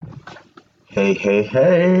Hey, hey,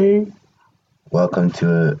 hey! Welcome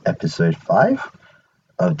to episode 5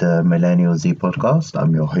 of the Millennial Z podcast.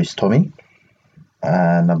 I'm your host, Tommy,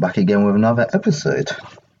 and I'm back again with another episode.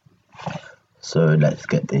 So let's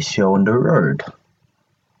get this show on the road.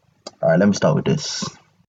 Alright, let me start with this.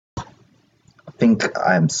 I think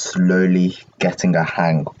I'm slowly getting a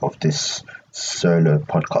hang of this solo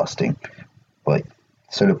podcasting. But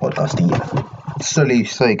slowly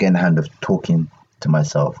getting a hand of talking to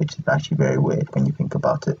myself, which is actually very weird when you think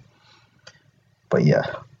about it. But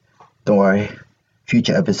yeah, don't worry.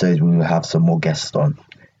 Future episodes we will have some more guests on,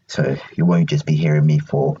 so you won't just be hearing me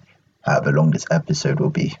for however long this episode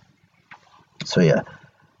will be. So yeah,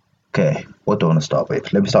 okay, what do I want to start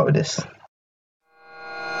with? Let me start with this.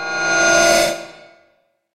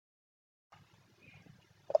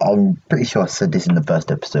 I'm pretty sure I said this in the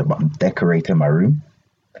first episode, but I'm decorating my room.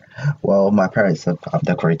 Well, my parents have I've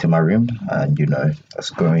decorated my room, and it's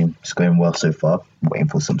going well so far. I'm waiting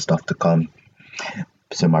for some stuff to come,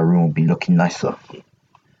 so my room will be looking nicer.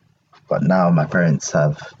 But now my parents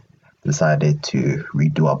have decided to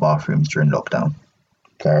redo our bathrooms during lockdown.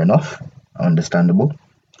 Fair enough, understandable.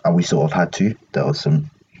 And we sort of had to. There was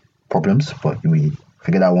some problems, but we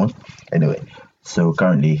figured out one. Anyway, so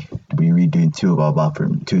currently we're redoing two of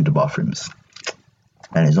the bathrooms.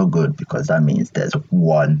 And it's not good because that means there's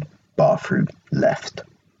one bathroom left.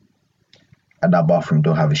 And that bathroom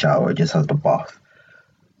don't have a shower, it just has the bath.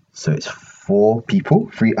 So it's 4 people,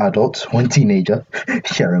 3 adults, 1 teenager,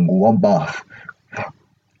 sharing one bath.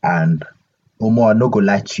 And Omar, I'm not gonna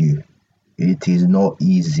lie to you, it is not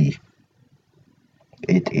easy.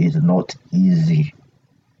 It is not easy.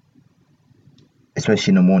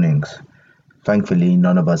 Especially in the mornings. Thankfully,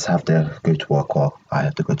 none of us have to go to work. Well, I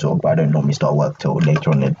have to go to work, but I don't normally start work till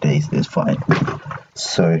later on in the days. It's fine.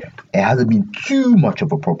 So it hasn't been too much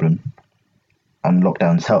of a problem. And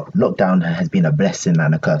lockdown has been a blessing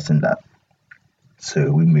and a curse in that.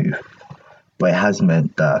 So we move. But it has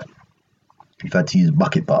meant that we've had to use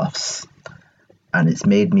bucket baths. And it's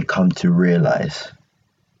made me come to realize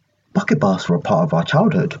bucket baths were a part of our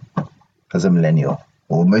childhood as a millennial.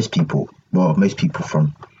 Or most people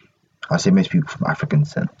from African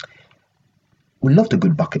descent. We loved a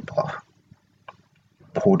good bucket bath.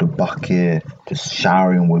 Pour the bucket, just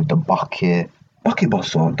showering with the bucket. Bucket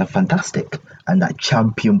baths they're fantastic. And that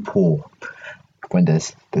champion pour, when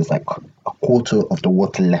there's like a quarter of the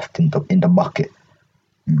water left in the bucket,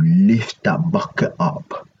 you lift that bucket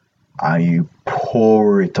up and you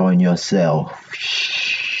pour it on yourself.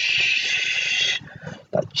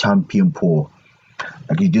 That champion pour.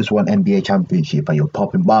 Like you just won NBA championship and you're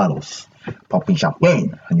popping bottles, popping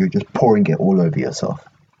champagne, and you're just pouring it all over yourself.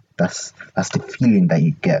 That's the feeling that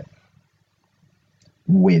you get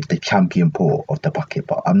with the champion pour of the bucket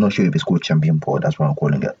bath. I'm not sure if it's called champion pour, that's what I'm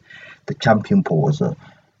calling it. The champion pour it's a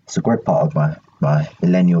great part of my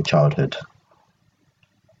millennial childhood.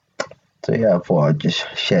 So yeah, I thought I'd just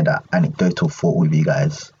share that anecdotal thought with you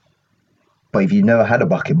guys. But if you've never had a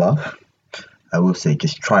bucket bath, I will say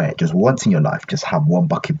just try it. Just once in your life, just have one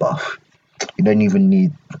bucket bath. You don't even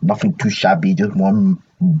need nothing too shabby, just one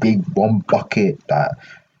bucket that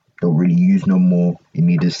don't really use no more. You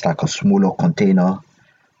need just like a smaller container.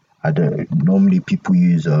 Normally people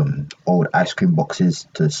use old ice cream boxes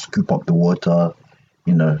to scoop up the water.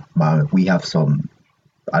 We have some,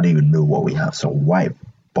 I don't even know what we have, some white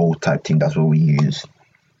bowl type thing, that's what we use.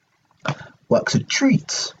 Works a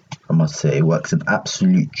treat, I must say, works an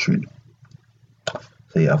absolute treat.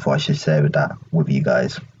 So yeah, I thought I should share with you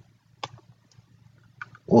guys.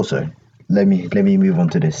 Also, let me move on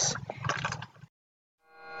to this.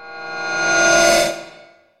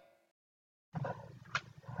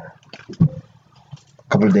 A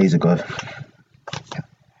couple of days ago,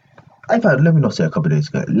 let me not say a couple of days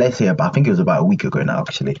ago. Let's say I think it was about a week ago now.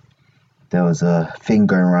 Actually, there was a thing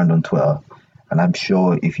going around on Twitter, and I'm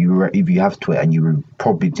sure if you have Twitter and you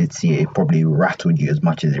probably did see it, it probably rattled you as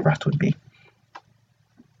much as it rattled me.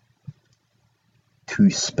 To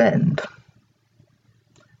spend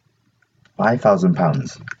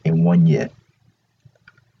 £5,000 in 1 year,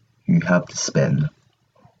 you have to spend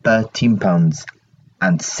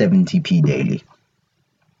 £13.70 daily.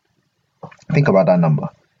 Think about that number.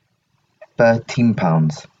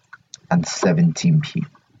 £13.17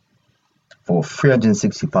 for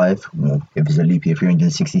 365, well, if it's a leap year,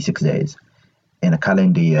 366 days in a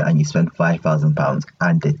calendar year, and you spend £5,000,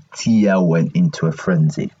 and the TL went into a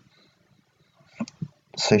frenzy.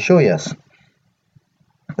 So sure, yes,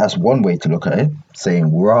 that's one way to look at it,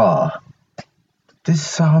 saying, rah,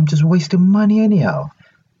 I'm just wasting money anyhow.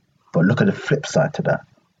 But look at the flip side to that.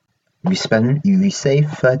 If you save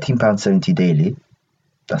 £13.70 daily,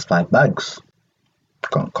 That's 5 bags.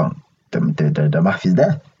 Can't. The math is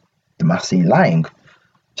there. The math ain't lying.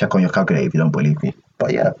 Check on your calculator if you don't believe me.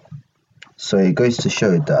 But yeah, so it goes to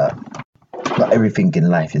show that not everything in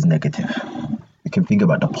life is negative. You can think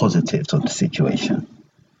about the positives of the situation.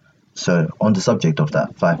 So on the subject of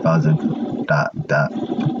that 5,000, that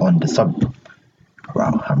on the sub,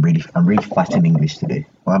 wow, I'm really fighting English today.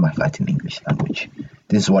 Why am I fighting English language?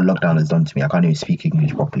 This is what lockdown has done to me. I can't even speak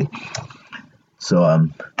English properly. So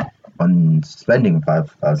on spending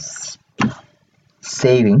five, I was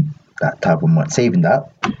saving that type of money, saving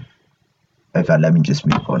that. In fact, let me just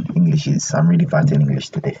move on. I'm really fighting English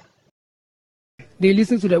today. They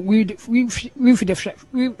listen to the we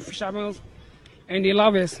fishermen, and they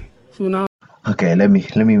love us. So now, Okay, let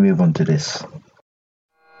me move on to this.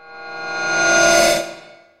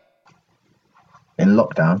 In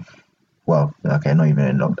lockdown, well, okay, not even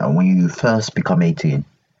in lockdown. When you first become 18,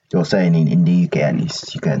 you're saying in the UK at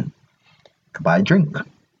least, you can buy a drink,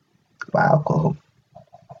 buy alcohol.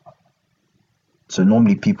 So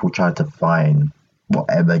normally people try to find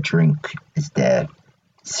whatever drink is their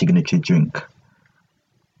signature drink.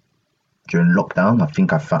 During lockdown, I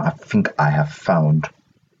think I have found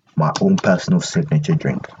my own personal signature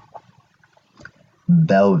drink.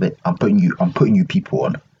 Velvet. I'm putting you people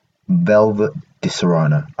on. Velvet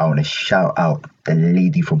Disaronno. I want to shout out the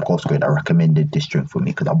lady from Costco that recommended this drink for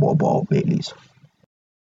me because I bought a bottle of Bailey's.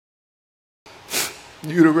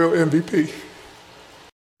 You the real MVP.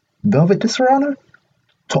 Velvet Disaronno,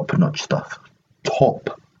 top notch stuff.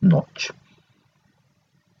 Top notch,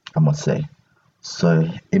 I must say. So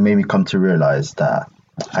it made me come to realize that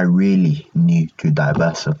I really need to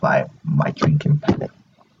diversify my drinking palate.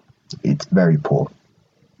 It's very poor.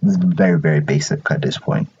 It's very, very basic at this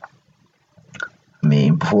point. I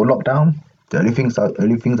mean, before lockdown, the only things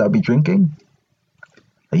I'll be drinking,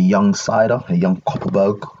 a young cider, a young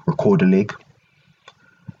Copperberg, Recorder League,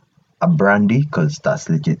 a brandy, because that's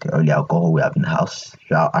legit the only alcohol we have in the house.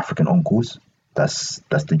 Our African uncles, that's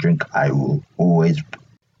the drink I will always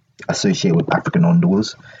associate with African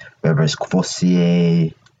uncles, whether it's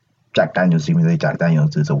Courvoisier, Jack Daniels, even though Jack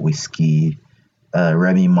Daniels is a whiskey,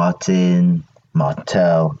 Remy Martin,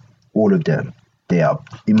 Martell, all of them, they are,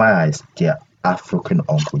 in my eyes, they are African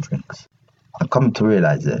uncle drinks. I'm coming to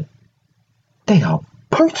realize that they are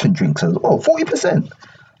potent drinks as well, 40%.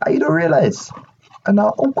 I don't realize. And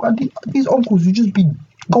these uncles will just be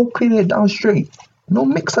gulping it down straight. No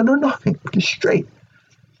mixer, no nothing, just straight.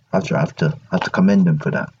 I have to commend them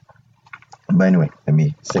for that. But anyway, let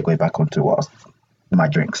me segue back onto my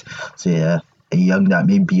drinks. So yeah, a young that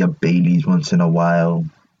maybe a Bailey's once in a while,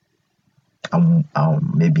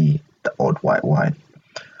 maybe the odd white wine.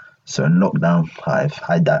 So in lockdown,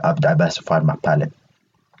 I've diversified my palate.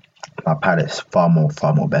 My palate's far more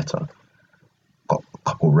better. Got a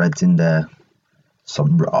couple reds in there,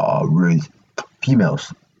 some rose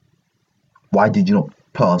females. Why did you not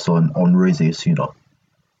put us on rosé sooner?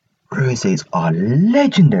 Rosés are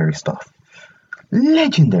legendary stuff.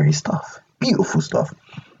 Legendary stuff. Beautiful stuff,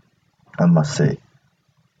 I must say.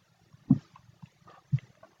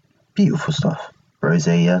 Beautiful stuff.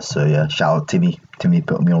 Rosé, yeah. So yeah, shout out Timmy. Timmy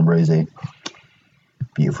put me on rosé.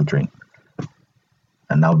 Beautiful drink.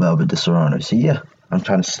 And now Velvet Disaronno. So yeah, I'm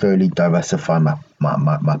trying to slowly diversify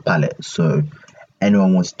my palate. So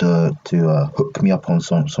anyone wants to hook me up on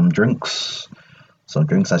some drinks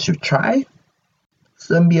I should try,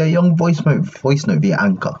 send me a young voice note via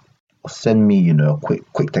Anchor, or send me a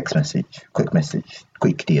quick text message, quick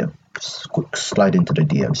DM, just quick slide into the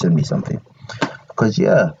DM, send me something. Because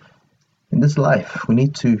yeah, in this life we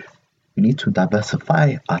need to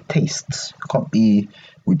diversify our tastes. Can't be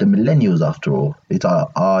with the millennials after all. It's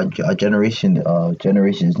our generation. Our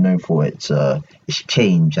generation is known for its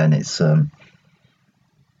change, and it's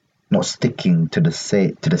not sticking to the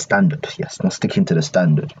standard. Yes, not sticking to the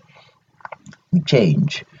standard. We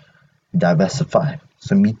change, diversify.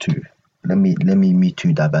 So me too. Let me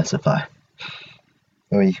too diversify.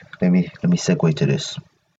 Let me segue to this.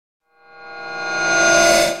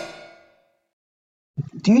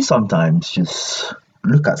 Do you sometimes just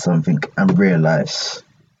look at something and realize,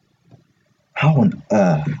 how on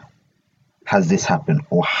earth has this happened,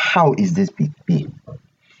 or how is this be?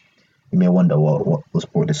 You may wonder what's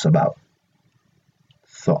brought this about.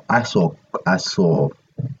 So I saw.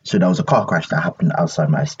 So there was a car crash that happened outside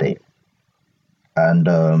my estate, and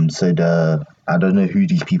I don't know who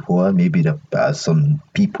these people were. Maybe some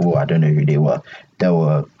people, I don't know who they were. They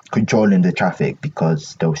were controlling the traffic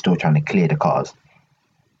because they were still trying to clear the cars.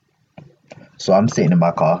 So I'm sitting in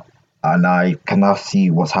my car and I can now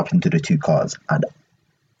see what's happened to the two cars, and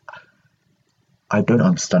I don't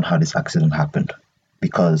understand how this accident happened.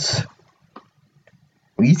 because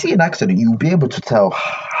when you see an accident, you'll be able to tell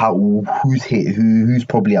who's hit, who's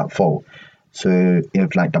probably at fault. So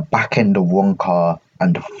if like the back end of one car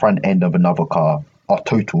and the front end of another car are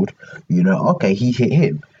totaled, you know, okay, he hit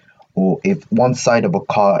him. Or if one side of a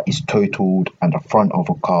car is totaled and the front of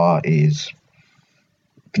a car is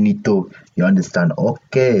finito, you understand,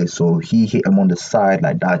 okay, so he hit him on the side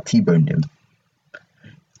like that, T-boned him.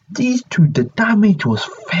 These two, the damage was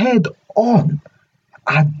head on.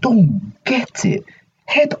 I don't get it.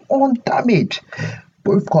 Head on damage.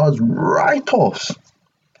 Both cars write-offs.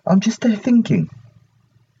 I'm just there thinking,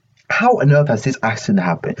 how on earth has this accident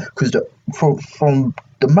happened? Because from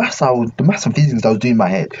the maths and physics I was doing in my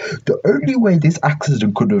head, the only way this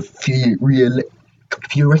accident could have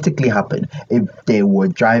theoretically happened if they were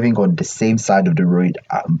driving on the same side of the road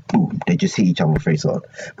and boom, they just hit each other face on,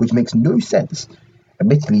 which makes no sense.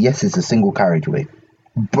 Admittedly, yes, it's a single carriageway,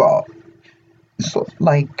 but it's sort of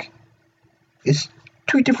like it's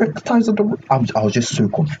two different sides of the road. I was just so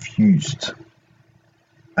confused.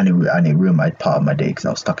 And it ruined my part of my day because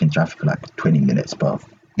I was stuck in traffic for like 20 minutes, but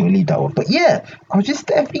we'll leave that one. But yeah, I was just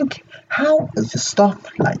there thinking, how does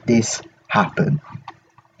stuff like this happen?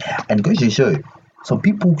 And it goes to show, some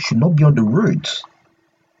people should not be on the roads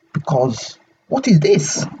because what is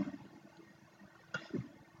this?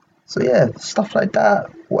 So yeah, stuff like that.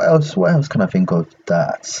 What else can I think of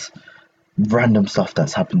that's random stuff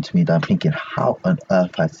that's happened to me that I'm thinking, how on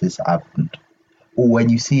earth has this happened? Or when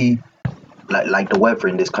you see like the weather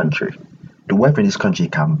in this country. The weather in this country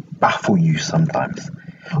can baffle you sometimes.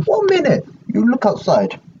 1 minute, you look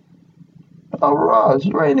outside. Oh, right, it's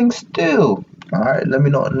raining still. All right, let me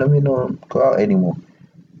not go out anymore.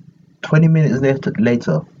 20 minutes later,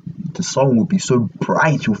 the sun will be so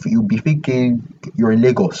bright, you'll be thinking you're in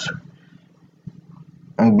Lagos.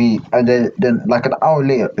 And then like an hour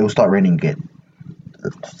later, it will start raining again.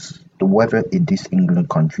 The weather in this England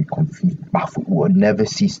country will never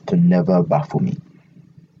cease to never baffle me.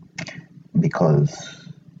 Because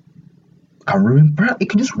it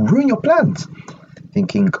can just ruin your plans.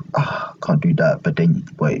 Thinking, can't do that, but then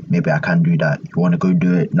wait, maybe I can do that. You want to go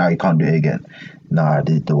do it, now you can't do it again. Nah,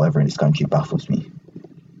 the weather in this country baffles me.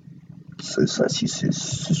 So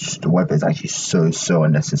the weather is actually so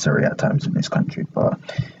unnecessary at times in this country, but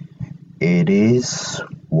it is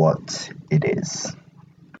what it is.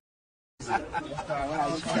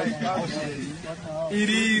 It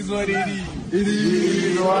is what it is. It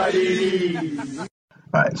is what it is.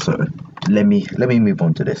 Alright, so let me move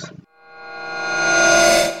on to this.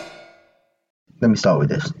 Let me start with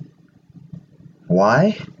this.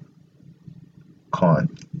 Why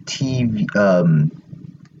can't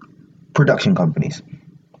production companies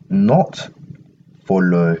not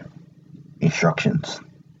follow instructions?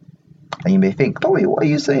 And you may think, Tori, what are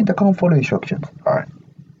you saying? They can't follow instructions. Alright.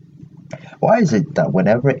 Why is it that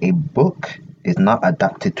whenever a book is not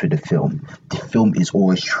adapted to the film is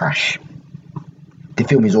always trash? The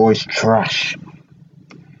film is always trash.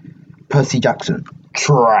 Percy Jackson,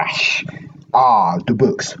 trash. The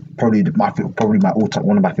books, probably one of my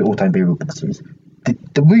all-time favorite book series.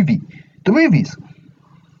 The movies,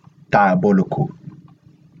 diabolical.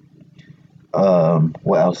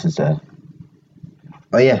 What else is there?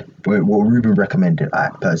 Oh yeah, what Ruben recommended.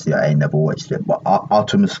 Personally, I ain't never watched it, but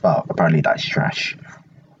Artemis Fowl, apparently that's trash.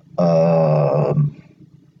 What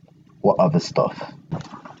other stuff?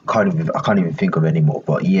 I can't even think of anymore.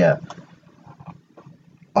 But yeah,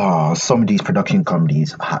 some of these production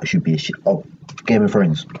companies should be shit. Oh, Game of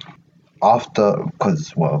Thrones.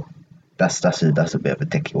 Because that's a bit of a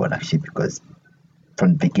tricky one actually, because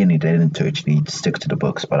from the beginning they didn't totally stick to the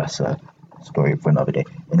books, but that's a story for another day.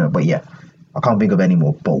 But yeah, I can't think of any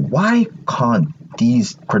more. But why can't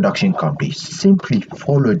these production companies simply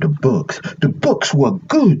follow the books? The books were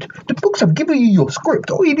good. The books have given you your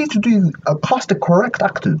script. All you need to do is cast the correct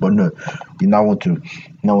actors. But no, you now want to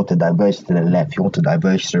diverge to the left. You want to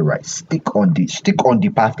diverge to the right. Stick on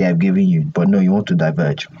the path they have given you. But no, you want to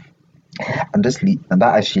diverge. And that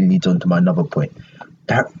actually leads on to my another point.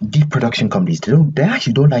 That these production companies, they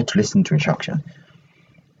actually don't like to listen to instruction.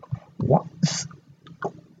 What?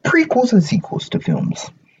 Prequels and sequels to films.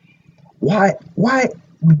 Why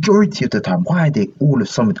majority of the time, why are they all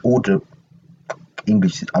the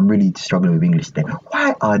English, I'm really struggling with English today.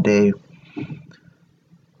 Why are they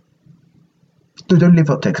don't live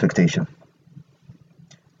up to expectation?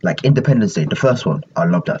 Like Independence Day, the first one, I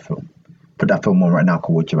love that film. Put that film on right now, I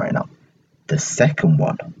can watch it right now. The second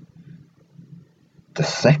one,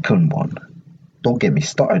 don't get me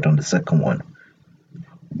started on the second one.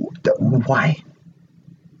 Why?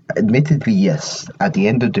 Admittedly, yes. At the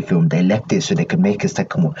end of the film, they left it so they could make a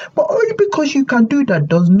second one. But only because you can do that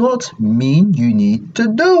does not mean you need to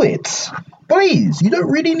do it. Please, you don't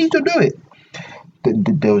really need to do it.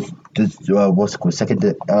 There was this, what's it called? Second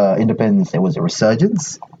Independence. There was a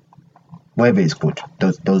resurgence, whatever it's called.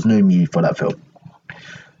 There was no need for that film.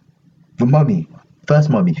 The Mummy, first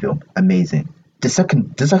Mummy film, amazing. The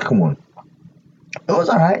second one, it was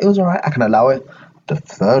alright. It was alright. I can allow it. The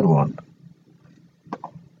third one,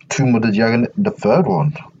 Tomb of the Dragon. The third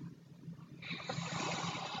one.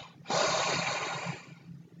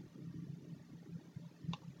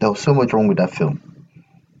 There was so much wrong with that film.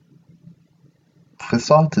 For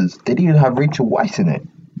starters, they didn't even have Rachel Weisz in it.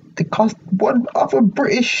 They cast one other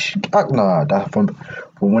British actor. Nah, that from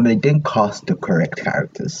when they didn't cast the correct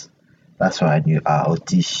characters. That's why I knew.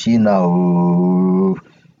 Otishina.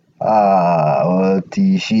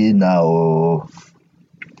 Otishina.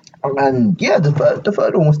 And yeah, the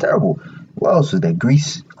third one was terrible. What else was there?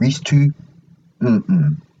 Grease 2.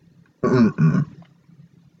 Mm-mm. Mm-mm.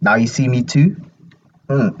 Now You See Me Too.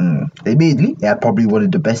 Admittedly, yeah, probably one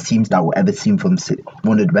of the best scenes that we'll ever see from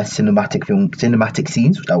one of the best cinematic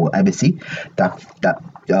scenes that we'll ever see. That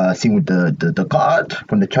scene with the guard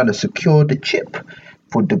when they're trying to secure the chip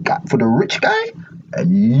for the rich guy.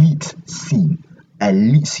 Elite scene.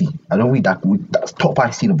 Elite scene. I don't think that's top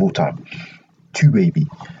 5 scene of all time. 2 baby.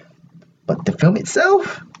 But the film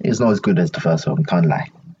itself is not as good as the first one. Can't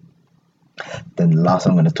lie. Then the last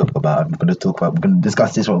one we're going to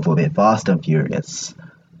discuss this one for a bit. Fast and Furious.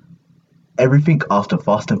 Everything after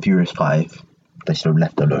Fast and Furious 5, they should have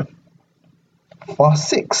left alone. Fast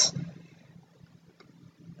 6.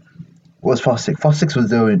 What was Fast 6? Fast 6 was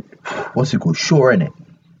doing, what's it called? Shaw, innit?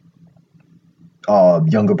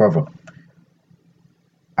 Younger brother.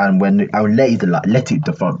 And when Letty,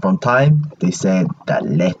 from time, they said that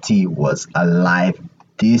Letty was alive.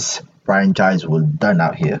 This franchise was done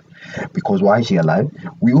out here. Because why is she alive?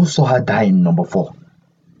 We also had that in number 4.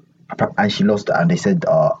 And she lost it, and they said,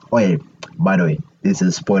 oh yeah, by the way, this is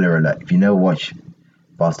a spoiler alert. If you never watch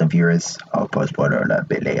Fast and Furious, I'll put a spoiler alert a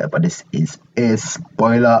bit later, but this is a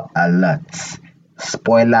spoiler alert.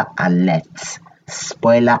 Spoiler alert.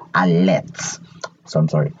 Spoiler alert. So I'm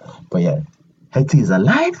sorry. But yeah, Hetty is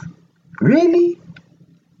alive? Really?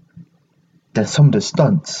 Then some of the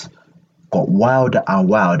stunts got wilder and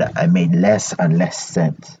wilder and made less and less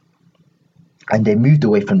sense. And they moved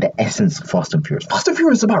away from the essence of Fast and Furious. Fast and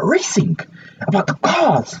Furious is about racing, about the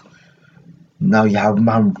cars. Now you have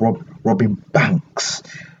man robbing banks.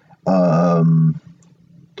 What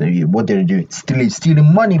did they do?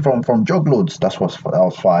 Stealing money from drug lords. That was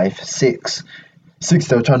 5. 6. 6,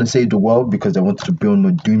 they were trying to save the world because they wanted to build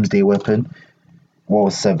a doomsday weapon. What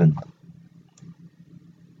was 7?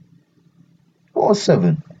 What was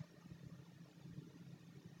 7?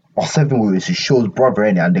 Or 7 was Shaw's brother,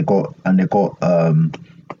 innit? And they got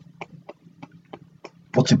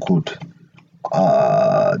what's it called?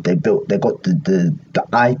 They got the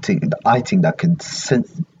eye thing that can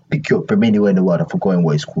pick you up from anywhere in the world. I forgot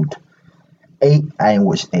what it's called. 8, I ain't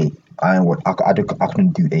watched 8. I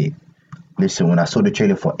couldn't do 8. Listen, when I saw the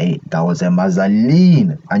trailer for 8, that was a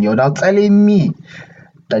Mazzoline, and you're now telling me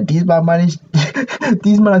that these man managed,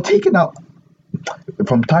 these men are taking out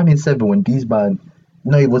from time in 7 when these man.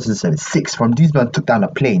 No, it wasn't 7. 6. From these men took down a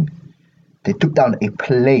plane. They took down a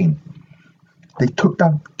plane. They took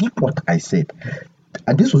down deep what I said.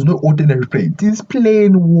 And this was no ordinary plane. This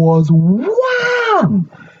plane was one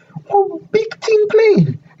big team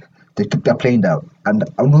plane. They took that plane down. And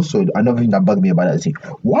also another thing that bugged me about that is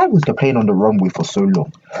why was the plane on the runway for so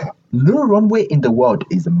long? No runway in the world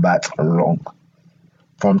is that long.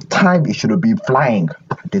 From time it should have been flying.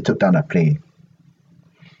 They took down a plane.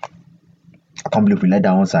 I can't believe we let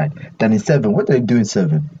down one side. Then in 7, what did they do in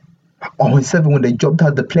 7? Oh, in 7 when they jumped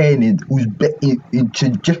out the plane in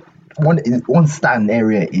just one stand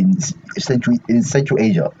area in Central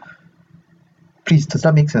Asia. Please, does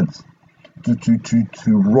that make sense? To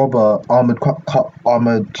rob a armored car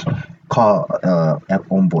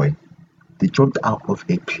envoy. They jumped out of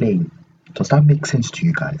a plane. Does that make sense to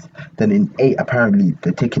you guys? Then in 8, apparently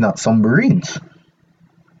they're taking out submarines.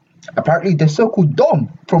 Apparently they're circled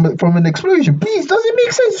Dom from an explosion. Please, does it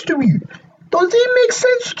make sense to you? Does it make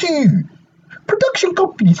sense to you? Production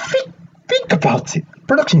companies, think about it.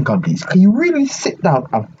 Production companies, can you really sit down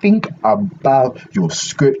and think about your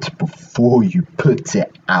script before you put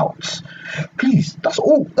it out? Please, that's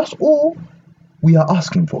all we are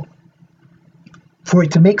asking for. For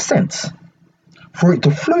it to make sense. For it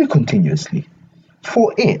to flow continuously.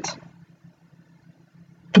 For it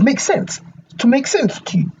to make sense. To make sense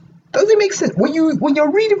to you. Does it make sense? When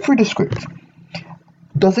you're reading through the script,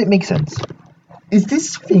 Does it make sense? Is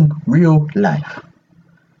this thing real life?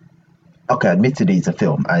 Okay, admittedly it's a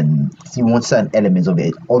film and you want certain elements of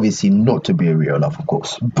it obviously not to be a real life, of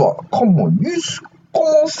course. But come on, use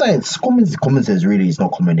common sense. Common sense really is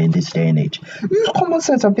not common in this day and age. Use common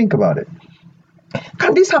sense and think about it.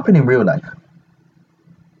 Can this happen in real life?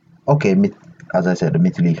 Okay, as I said,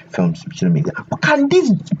 admittedly films shouldn't make that. But can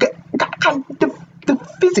the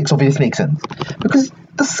physics of this make sense? Because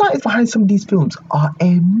the science behind some of these films are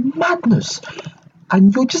a madness.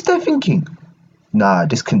 And you're just there thinking, nah,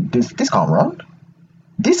 this can't run.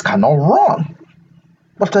 This cannot run.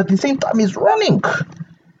 But at the same time, it's running.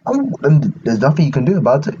 And there's nothing you can do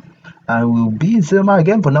about it. And we'll be in cinema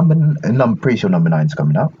again for I'm pretty sure number 9 is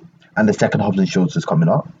coming out. And the second Hobbs and Shaws is coming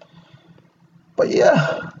out. But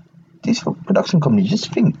yeah, these production companies,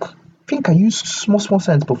 just think and use small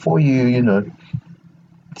sense before you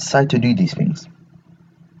decide to do these things.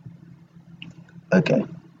 Okay,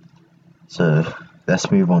 so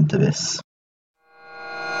let's move on to this.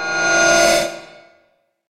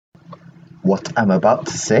 What I'm about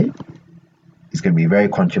to say is going to be very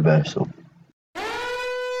controversial.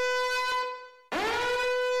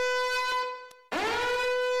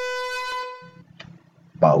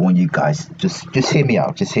 But I want you guys just hear me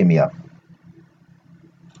out. Just hear me out.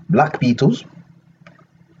 Black Beatles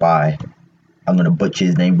by, I'm gonna butcher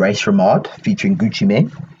his name, Ray Shremmerd, featuring Gucci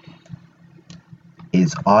Mane,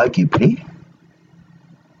 is arguably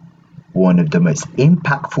one of the most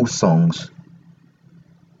impactful songs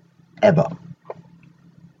ever.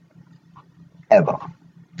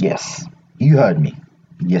 Yes, you heard me.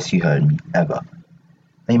 Yes, you heard me. Ever.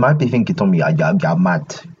 And you might be thinking to me, you're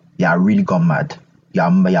mad. Yeah, I really gone mad. Yeah,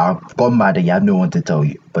 I've gone mad and you have no one to tell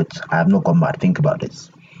you. But I have not gone mad. Think about this.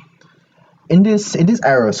 In this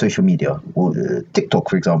era of social media, or TikTok,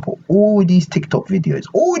 for example, all these videos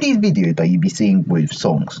that you be seeing with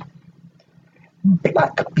songs,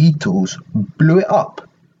 Black Beatles blew it up.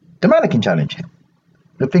 The mannequin challenge.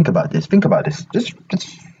 But think about this. Just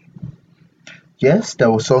yes,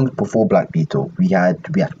 there were songs before Black Beetle. We had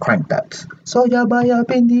Crank That. So ya buy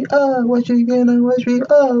up in the what you gonna watch me?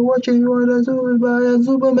 What you wanna do by a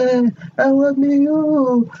Superman? I want me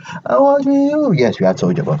you. Yes, we had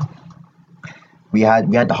Soldier Boy. We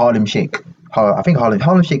had the Harlem Shake. I think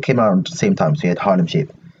Harlem Shake came out at the same time, so we had Harlem Shake.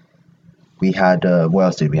 We had what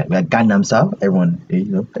else did we have? We had Gangnam Style. Everyone,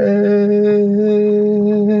 yeah,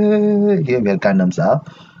 we had Gangnam Style.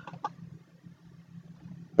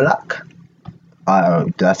 Black.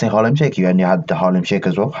 Did I say Harlem Shake? You only had the Harlem Shake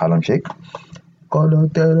as well. Harlem Shake. Everyone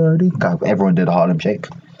did the Harlem Shake.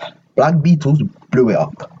 Black Beatles blew it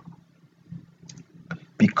up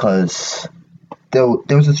because there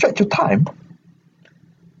was a stretch of time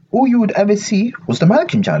all you would ever see was the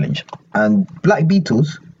mannequin challenge, and Black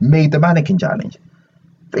Beatles made the mannequin challenge.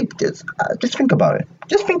 Just think about it.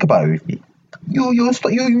 Just think about it with me.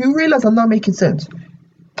 You realize I'm not making sense.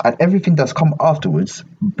 And everything that's come afterwards,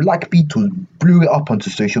 Black Beatles blew it up onto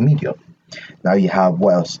social media. Now you have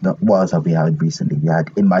what else have we had recently? We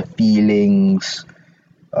had In My Feelings.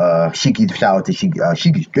 Shiggy, shout out to Shiggy.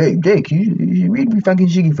 Shiggy, Jake, you really be thanking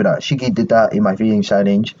Shiggy for that. Shiggy did that In My Feelings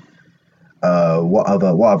challenge. What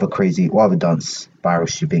other dance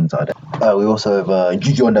viral things are there? We also have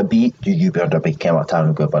Juju on the Beat. Juju on the Beat came out time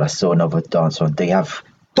ago, but I saw another dance one. They have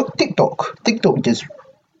TikTok. TikTok just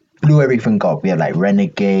blew everything up. We had like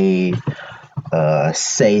Renegade,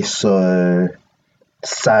 Say So,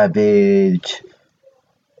 Savage.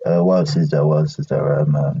 What else is there?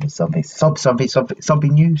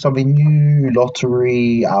 Something new.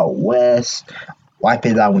 Lottery Out West. Wipe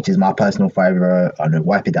It Down, which is my personal favorite. I know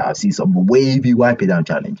Wipe It Down. I've seen some wavy Wipe It Down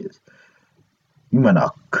challenges. You might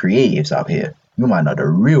not creatives out here. You might not the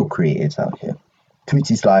real creatives out here.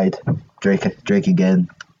 Tweety Slide, Drake again.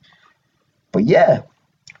 But yeah,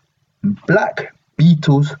 Black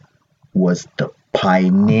Beatles was the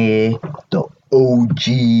pioneer, the OG,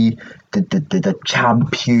 the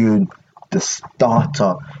champion, the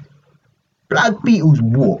starter. Black Beatles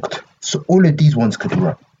walked, so all of these ones could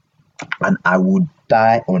run. And I would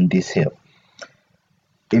die on this hill.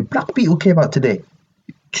 If Black Beetle came out today,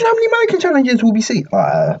 do you know how many mannequin challenges will we see? Do you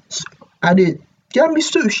know how many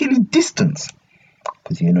socially distanced?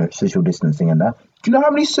 Because social distancing and that. Do you know how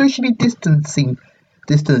many socially distance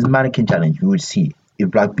mannequin challenge we would see if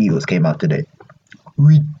Black Beatles came out today?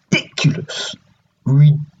 Ridiculous.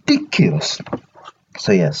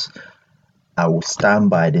 So yes, I will stand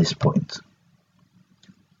by this point.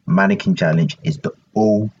 Mannequin challenge is the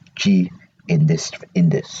OG in this.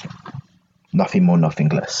 Nothing more, nothing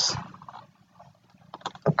less.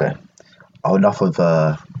 Okay. Enough of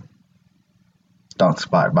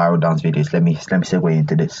viral dance videos. Let me segue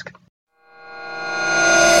into this.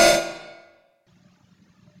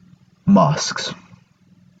 Masks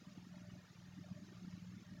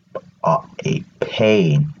are a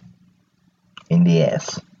pain in the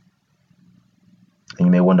ass. And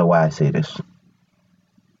you may wonder why I say this.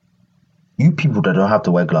 You people that don't have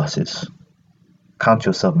to wear glasses, count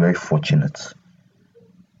yourself very fortunate.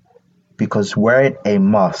 Because wearing a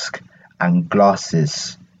mask and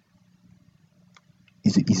glasses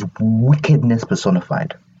is wickedness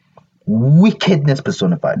personified. Wickedness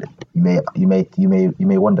personified. You may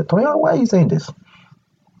wonder, Toya, why are you saying this?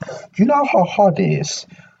 Do you know how hard it is?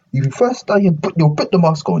 You first start, you'll put the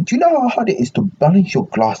mask on. Do you know how hard it is to balance your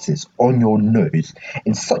glasses on your nose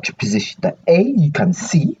in such a position that A, you can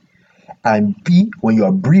see, and B, when you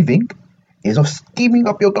are breathing, it's not steaming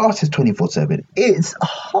up your glasses 24/7. It's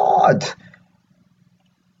hard.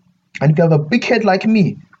 And if you have a big head like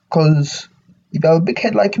me,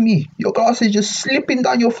 your glasses just slipping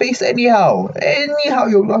down your face anyhow.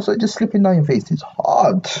 Your glasses are just slipping down your face. It's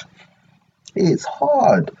hard. It's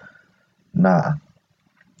hard. Nah.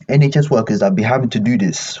 NHS workers that be having to do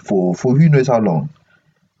this for who knows how long.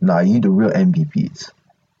 Nah, you the real MVPs.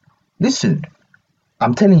 Listen,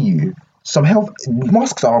 I'm telling you,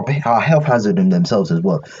 masks are a health hazard in themselves as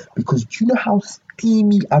well. Because do you know how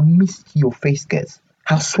steamy and misty your face gets?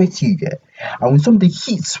 How sweaty you get? And with some of the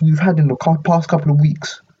heats we've had in the past couple of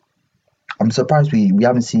weeks, I'm surprised we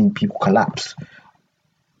haven't seen people collapse.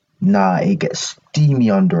 Nah, it gets steamy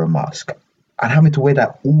under a mask. And having to wear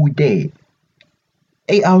that all day.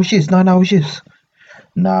 8-hour shifts, 9-hour shifts.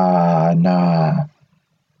 Nah.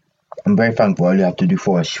 I'm very thankful I only have to do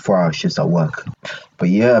 4-hour shifts at work. But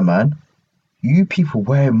yeah, man, you people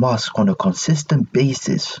wearing masks on a consistent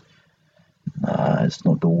basis. Nah, it's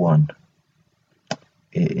not the one.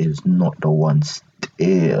 It is not the one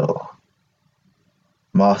still.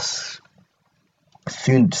 Masks.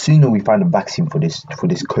 Sooner we find a vaccine for this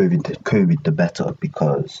COVID, the better,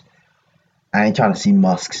 because I ain't trying to see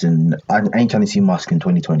masks in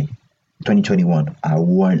 2020, 2021. I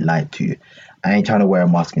won't lie to you. I ain't trying to wear a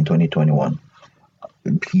mask in 2021.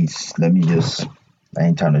 Please, I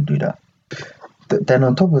ain't trying to do that. Then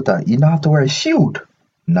on top of that, you now have to wear a shield.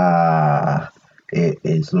 Nah, it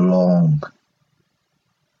is long.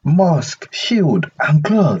 Mask, shield, and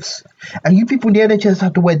gloves. And you people in the NHS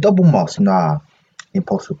have to wear double masks. Nah,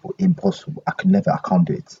 impossible. I can't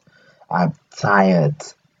do it. I'm tired.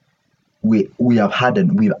 We've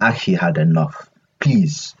actually had enough.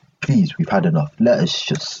 Please, we've had enough. Let us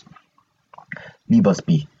just leave us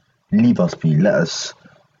be. Let us.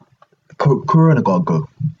 Corona gotta go.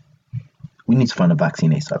 We need to find a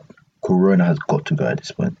vaccine ASAP. Corona has got to go at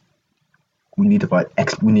this point. We need to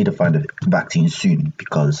find a vaccine soon,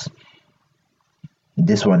 because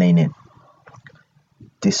this one ain't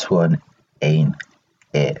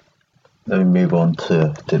it. Let me move on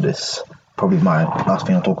to this. Probably my last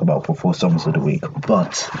thing I'll talk about before songs of the week.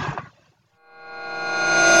 But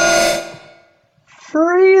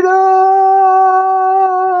freedom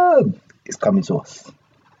is coming to us.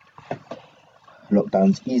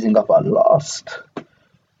 Lockdown's easing up at last.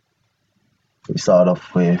 We started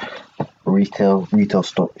off with retail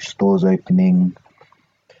stores opening.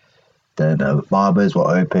 Then barbers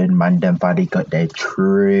were open. Man, them finally got their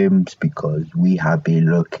trims because we have been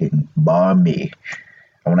looking bummy.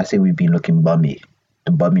 And when I say we've been looking bummy,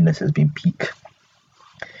 the bumminess has been peak.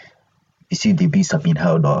 You see, the beats have been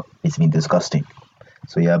held up. It's been disgusting.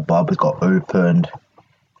 So yeah, barbers got opened.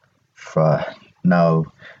 For now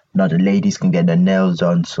the ladies can get their nails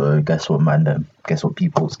done. So guess what, man? Guess what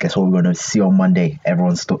we're gonna see on Monday?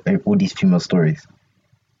 All these female stories.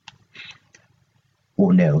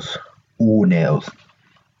 All nails.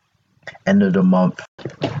 End of the month.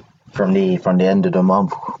 From the end of the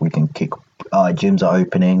month, we can kick. Gyms are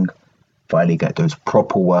opening. Finally get those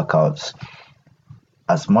proper workouts.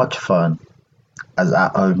 As much fun as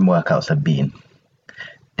at-home workouts have been,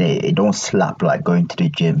 they don't slap like going to the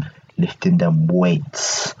gym, lifting them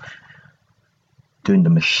weights, doing the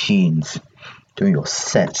machines, doing your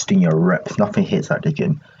sets, doing your reps. Nothing hits like the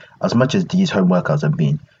gym, as much as these home workouts have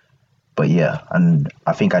been. But yeah, and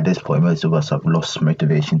I think at this point, most of us have lost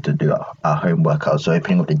motivation to do our home workouts. So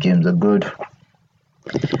opening up the gyms are good.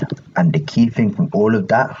 And the key thing from all of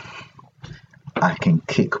that, I can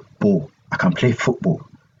kick ball. I can play football.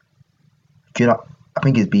 Do you know, I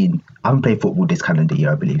haven't played football this calendar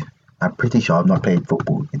year, I believe. I'm pretty sure I've not played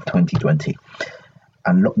football in 2020.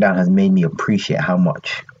 And lockdown has made me appreciate how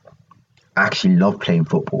much I actually love playing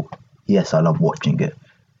football. Yes, I love watching it.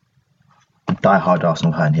 Die-hard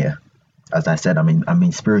Arsenal fan here. As I said, I'm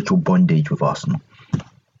in spiritual bondage with Arsenal.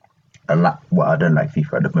 I don't like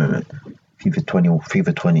FIFA at the moment.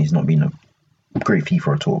 FIFA 20 is not being a great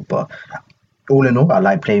FIFA at all. But all in all, I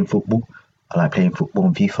like playing football. I like playing football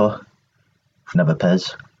on FIFA. Never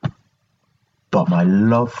PES. But my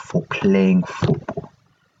love for playing football,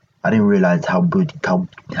 I didn't realize how good,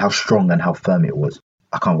 how strong and how firm it was.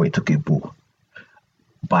 I can't wait to kick ball.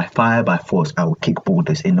 By fire, by force, I will kick ball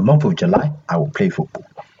this. In the month of July, I will play football.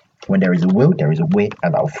 When there is a will, there is a way,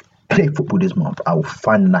 and I'll play football this month. I will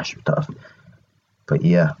find the national turf. But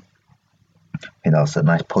yeah, that's a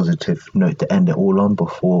nice positive note to end it all on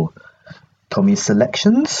before Tommy's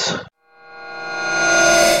selections.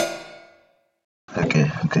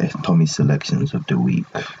 Okay, Tommy's selections of the week.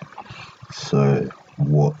 So,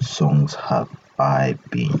 what songs have I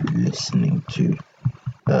been listening to?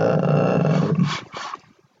 Let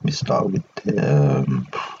me start with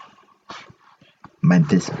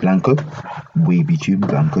Mantis Blanco, Wavy Tune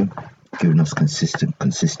Blanco, giving us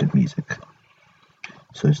consistent music.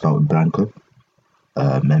 So start with Blanco,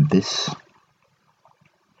 Memphis.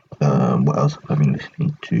 What else have I been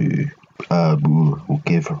listening to? We'll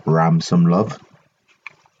give Ram some love.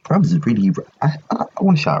 Rams is really. I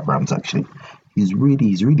want to shout out Rams actually. He's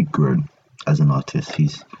really grown as an artist.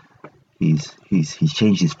 He's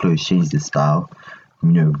changed his flow, changed his style.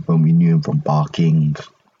 When we knew him from Barking,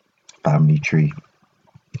 Family Tree,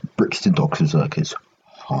 Brixton to Oxford Circus,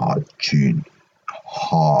 hard tune,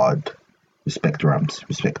 hard. Respect Rams.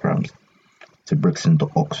 So Brixton to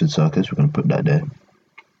Oxford Circus, we're gonna put that there.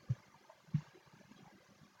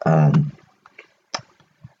 And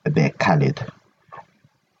a bit of Khalid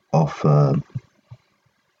off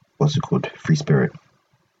what's it called? Free Spirit.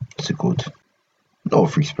 What's it called? No,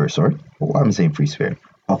 Free Spirit. Sorry, why am I saying Free Spirit?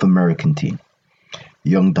 Off American Teen,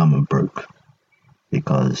 Young, Dumb and Broke.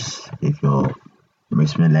 Because if you're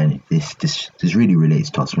most millennials, this really relates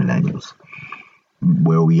to us millennials.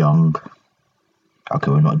 We're all young.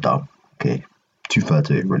 Okay, we're not dumb. Okay, 2/3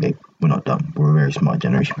 of it relate. We're not dumb. We're a very smart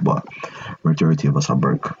generation, but majority of us are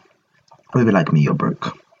broke. Maybe like me, you're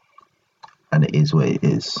broke, and it is what it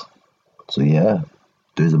is. So yeah,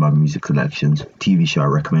 those are my music selections. TV show I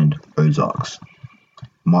recommend: Ozarks.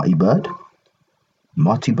 Marty Bird.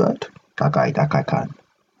 That guy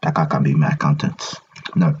can be my accountant.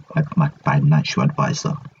 No, my financial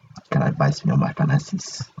advisor. Can advise me on my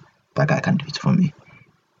finances. That guy can do it for me.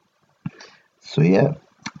 So yeah,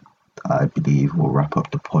 I believe we'll wrap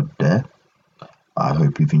up the pod there. I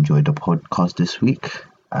hope you've enjoyed the podcast this week.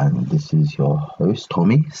 And this is your host,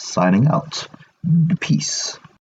 Tommy, signing out. Peace.